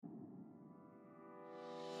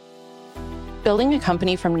Building a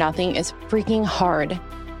company from nothing is freaking hard.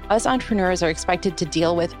 Us entrepreneurs are expected to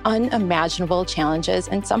deal with unimaginable challenges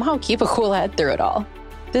and somehow keep a cool head through it all.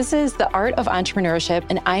 This is The Art of Entrepreneurship,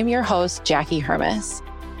 and I'm your host, Jackie Hermes.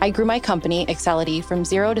 I grew my company, Excelity, from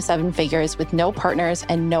 0 to 7 figures with no partners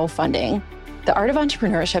and no funding. The Art of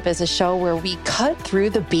Entrepreneurship is a show where we cut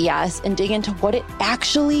through the BS and dig into what it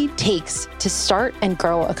actually takes to start and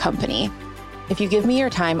grow a company. If you give me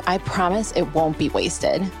your time, I promise it won't be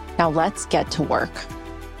wasted. Now let's get to work.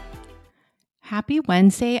 Happy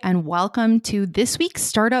Wednesday and welcome to this week's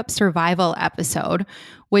Startup Survival episode,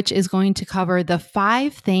 which is going to cover the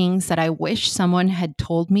 5 things that I wish someone had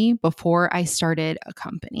told me before I started a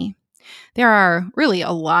company. There are really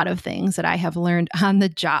a lot of things that I have learned on the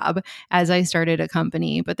job as I started a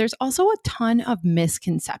company, but there's also a ton of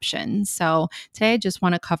misconceptions. So today I just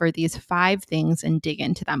want to cover these 5 things and dig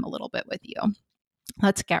into them a little bit with you.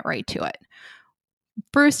 Let's get right to it.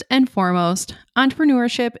 First and foremost,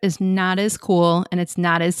 entrepreneurship is not as cool and it's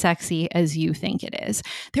not as sexy as you think it is.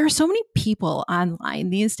 There are so many people online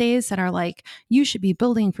these days that are like, you should be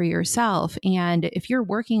building for yourself. And if you're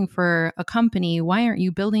working for a company, why aren't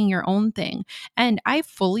you building your own thing? And I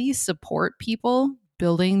fully support people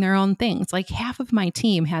building their own things. Like half of my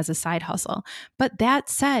team has a side hustle. But that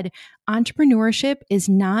said, entrepreneurship is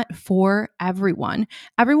not for everyone.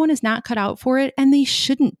 Everyone is not cut out for it, and they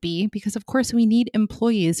shouldn't be, because of course we need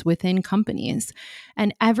employees within companies.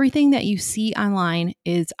 And everything that you see online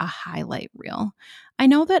is a highlight reel. I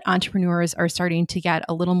know that entrepreneurs are starting to get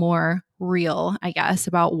a little more real, I guess,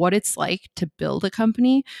 about what it's like to build a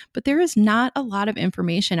company, but there is not a lot of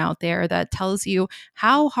information out there that tells you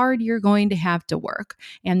how hard you're going to have to work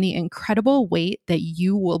and the incredible weight that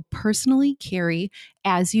you will personally carry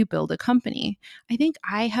as you build a company. I think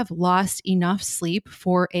I have lost enough sleep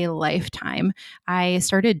for a lifetime. I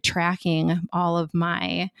started tracking all of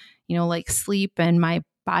my, sleep and my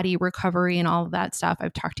body recovery and all of that stuff.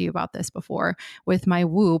 I've talked to you about this before with my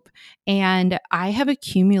Whoop. And I have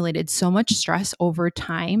accumulated so much stress over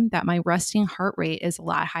time that my resting heart rate is a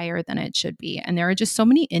lot higher than it should be. And there are just so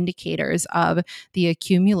many indicators of the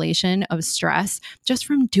accumulation of stress just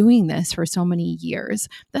from doing this for so many years.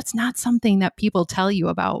 That's not something that people tell you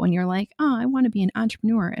about when you're like, oh, I want to be an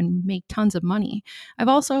entrepreneur and make tons of money. I've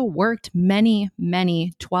also worked many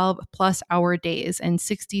 12 plus hour days and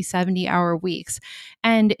 60, 70 hour weeks.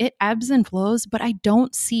 And it ebbs and flows, but I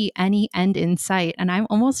don't see any end in sight. And I'm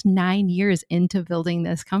almost 9 years into building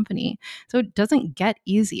this company. So it doesn't get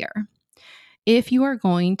easier. If you are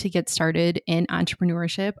going to get started in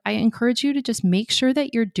entrepreneurship, I encourage you to just make sure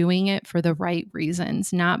that you're doing it for the right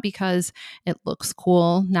reasons, not because it looks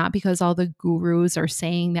cool, not because all the gurus are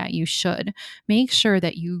saying that you should. Make sure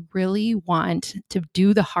that you really want to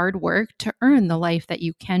do the hard work to earn the life that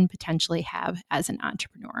you can potentially have as an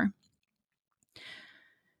entrepreneur.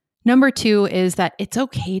 Number 2 is that it's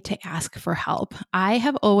okay to ask for help. I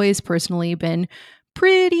have always personally been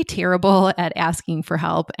pretty terrible at asking for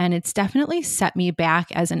help, and it's definitely set me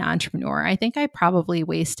back as an entrepreneur. I think I probably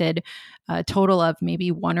wasted a total of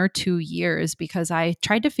maybe 1 or 2 years because I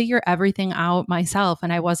tried to figure everything out myself,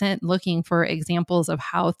 and I wasn't looking for examples of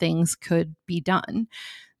how things could be done.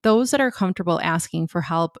 Those that are comfortable asking for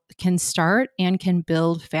help can start and can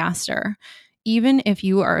build faster. Even if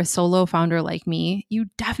you are a solo founder like me, you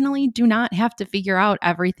definitely do not have to figure out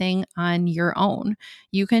everything on your own.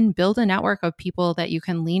 You can build a network of people that you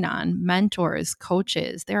can lean on, mentors,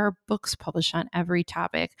 coaches. There are books published on every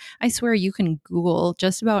topic. I swear you can Google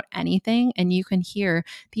just about anything and you can hear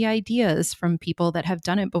the ideas from people that have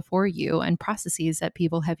done it before you and processes that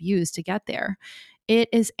people have used to get there. It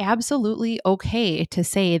is absolutely okay to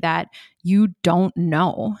say that you don't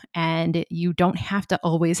know and you don't have to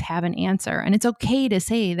always have an answer. And it's okay to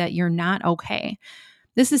say that you're not okay.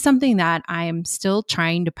 This is something that I'm still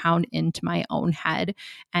trying to pound into my own head.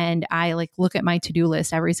 And I look at my to-do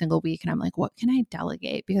list every single week and I'm like, what can I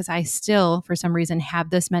delegate? Because I still, for some reason, have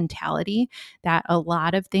this mentality that a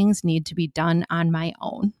lot of things need to be done on my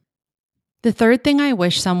own. The third thing I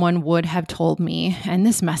wish someone would have told me, and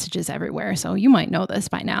this message is everywhere, so you might know this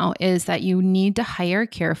by now, is that you need to hire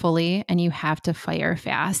carefully and you have to fire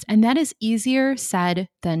fast. And that is easier said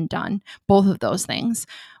than done, both of those things.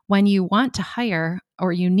 When you want to hire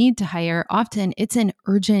or you need to hire, often it's an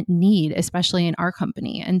urgent need, especially in our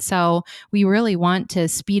company. And so we really want to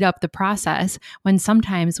speed up the process when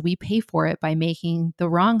sometimes we pay for it by making the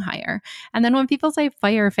wrong hire. And then when people say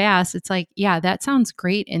fire fast, it's like, yeah, that sounds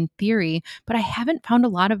great in theory, but I haven't found a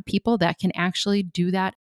lot of people that can actually do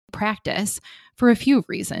that in practice for a few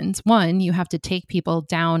reasons. One, you have to take people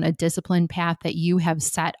down a disciplined path that you have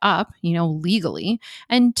set up, legally.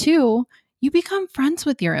 And two, You become friends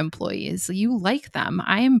with your employees. You like them.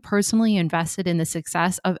 I am personally invested in the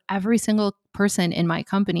success of every single person in my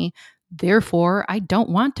company. Therefore, I don't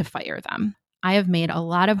want to fire them. I have made a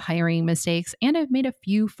lot of hiring mistakes and I've made a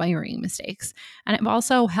few firing mistakes. And I've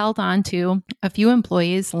also held on to a few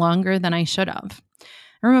employees longer than I should have.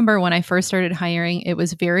 I remember when I first started hiring, it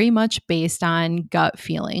was very much based on gut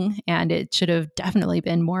feeling, and it should have definitely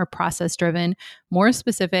been more process driven, more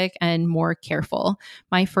specific, and more careful.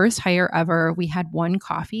 My first hire ever, we had one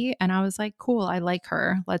coffee, and I was like, cool, I like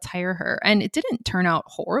her. Let's hire her. And it didn't turn out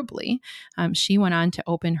horribly. She went on to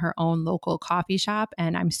open her own local coffee shop,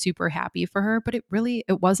 and I'm super happy for her, but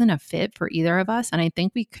it wasn't a fit for either of us. And I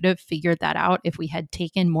think we could have figured that out if we had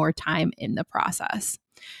taken more time in the process.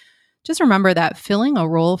 Just remember that filling a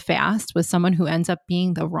role fast with someone who ends up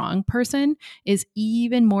being the wrong person is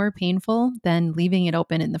even more painful than leaving it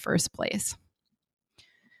open in the first place.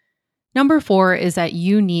 Number 4 is that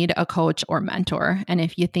you need a coach or mentor. And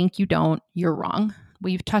if you think you don't, you're wrong.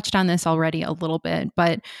 We've touched on this already a little bit,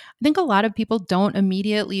 but I think a lot of people don't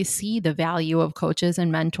immediately see the value of coaches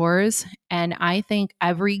and mentors. And I think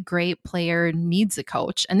every great player needs a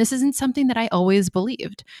coach. And this isn't something that I always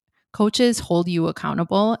believed. Coaches hold you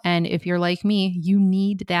accountable. And if you're like me, you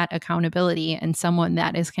need that accountability and someone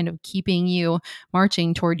that is kind of keeping you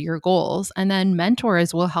marching toward your goals. And then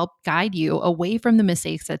mentors will help guide you away from the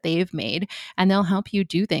mistakes that they've made, and they'll help you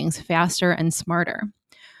do things faster and smarter.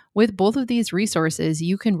 With both of these resources,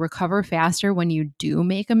 you can recover faster when you do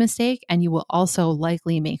make a mistake, and you will also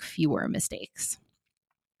likely make fewer mistakes.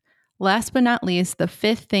 Last but not least, the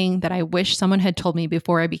 5th thing that I wish someone had told me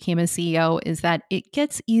before I became a CEO is that it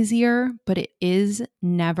gets easier, but it is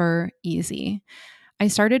never easy. I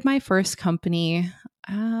started my first company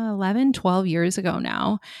 11, 12 years ago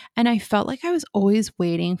now, and I felt like I was always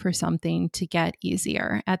waiting for something to get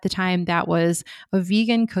easier. At the time, that was a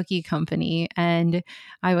vegan cookie company, and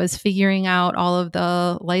I was figuring out all of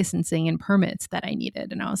the licensing and permits that I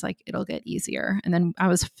needed. And I was like, it'll get easier. And then I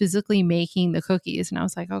was physically making the cookies, and I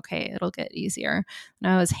was like, okay, it'll get easier.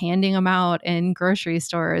 And I was handing them out in grocery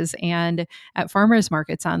stores and at farmers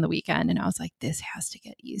markets on the weekend. And I was like, this has to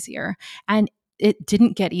get easier. And it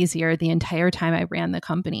didn't get easier the entire time I ran the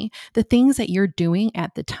company. The things that you're doing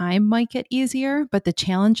at the time might get easier, but the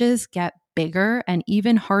challenges get bigger and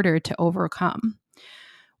even harder to overcome.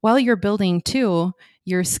 While you're building too,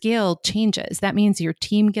 your scale changes. That means your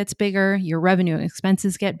team gets bigger, your revenue and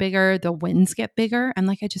expenses get bigger, the wins get bigger. And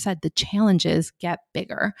like I just said, the challenges get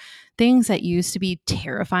bigger. Things that used to be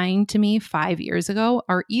terrifying to me 5 years ago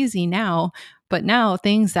are easy now. But now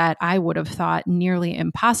things that I would have thought nearly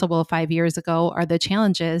impossible 5 years ago are the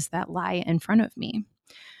challenges that lie in front of me.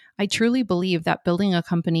 I truly believe that building a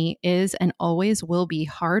company is and always will be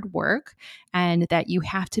hard work, and that you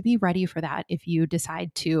have to be ready for that if you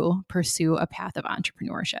decide to pursue a path of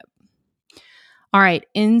entrepreneurship. All right,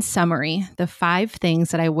 in summary, the 5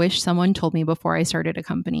 things that I wish someone told me before I started a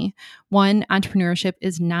company. 1, entrepreneurship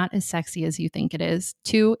is not as sexy as you think it is.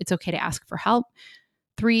 2, it's okay to ask for help.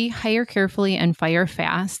 3, hire carefully and fire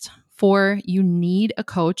fast. 4, you need a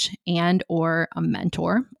coach and or a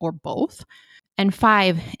mentor or both. And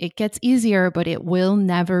 5, it gets easier, but it will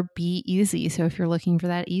never be easy. So if you're looking for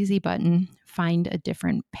that easy button, find a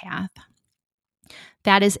different path.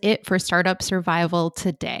 That is it for Startup Survival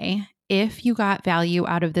today. If you got value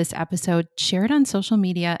out of this episode, share it on social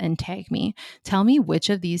media and tag me. Tell me which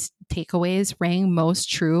of these takeaways rang most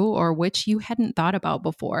true or which you hadn't thought about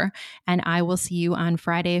before. And I will see you on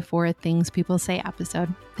Friday for a Things People Say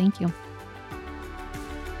episode. Thank you.